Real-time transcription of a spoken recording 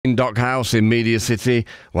In Dock House in Media City,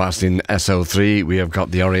 whilst in SO3 we have got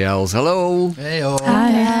the Orielles. Hello. Hey-o.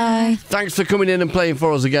 Hi. Thanks for coming in and playing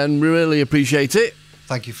for us again. We really appreciate it.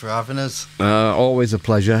 Thank you for having us. Always a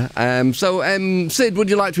pleasure. Sid, would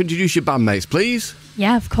you like to introduce your bandmates, please?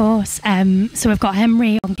 Yeah, of course. So we've got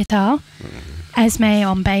Henry on guitar, Esme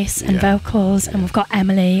on bass and vocals, and we've got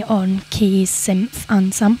Emily on keys, synth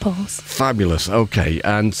and samples. Fabulous. Okay,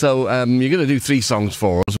 and so you're going to do 3 songs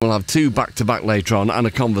for us. We'll have 2 back-to-back later on and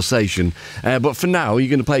a conversation. But for now, you're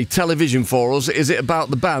going to play Television for us. Is it about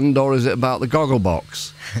the band or is it about the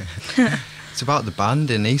Gogglebox? It's about the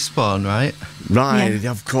band in Eastbourne, right? Right,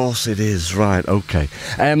 Yeah. of course it is. Right, okay.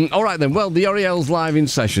 All right then, well, the Orielles live in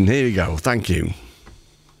session. Here you go. Thank you.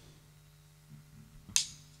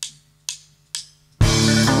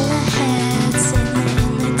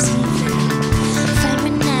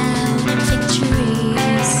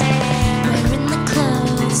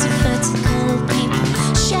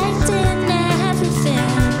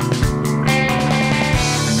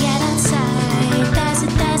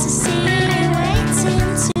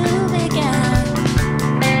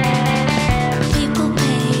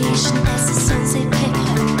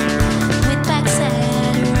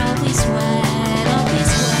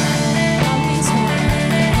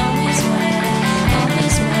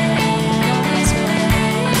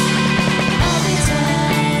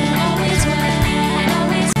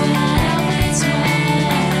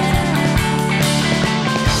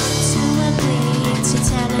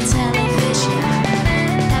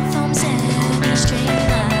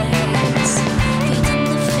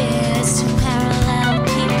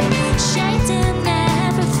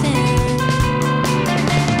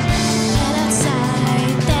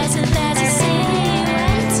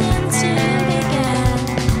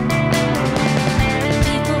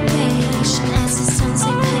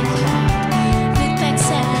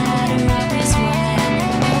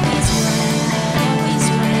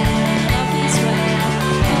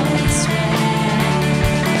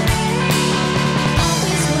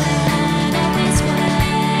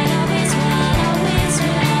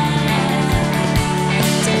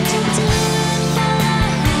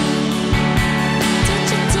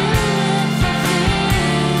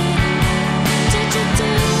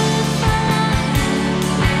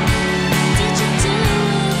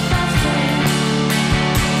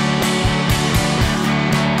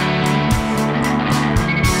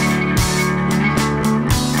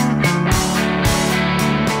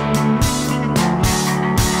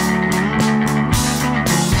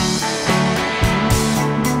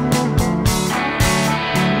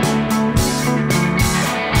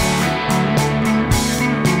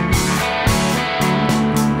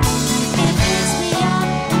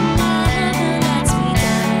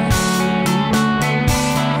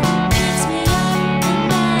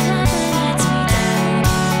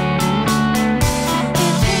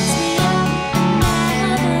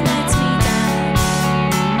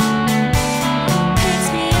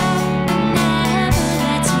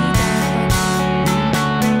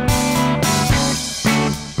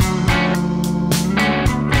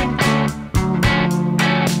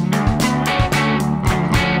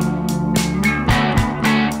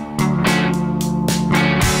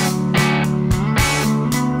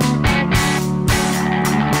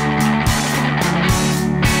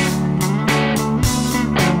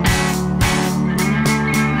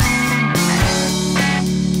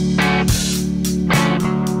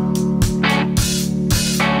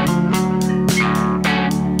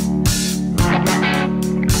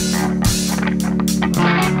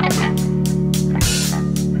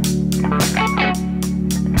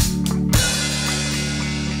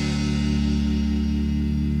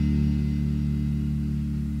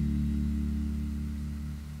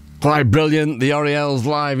 Quite brilliant. The Orielles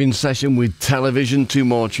live in session with Television. 2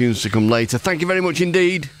 more tunes to come later. Thank you very much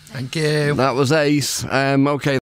indeed. Thank you. That was ace. Okay.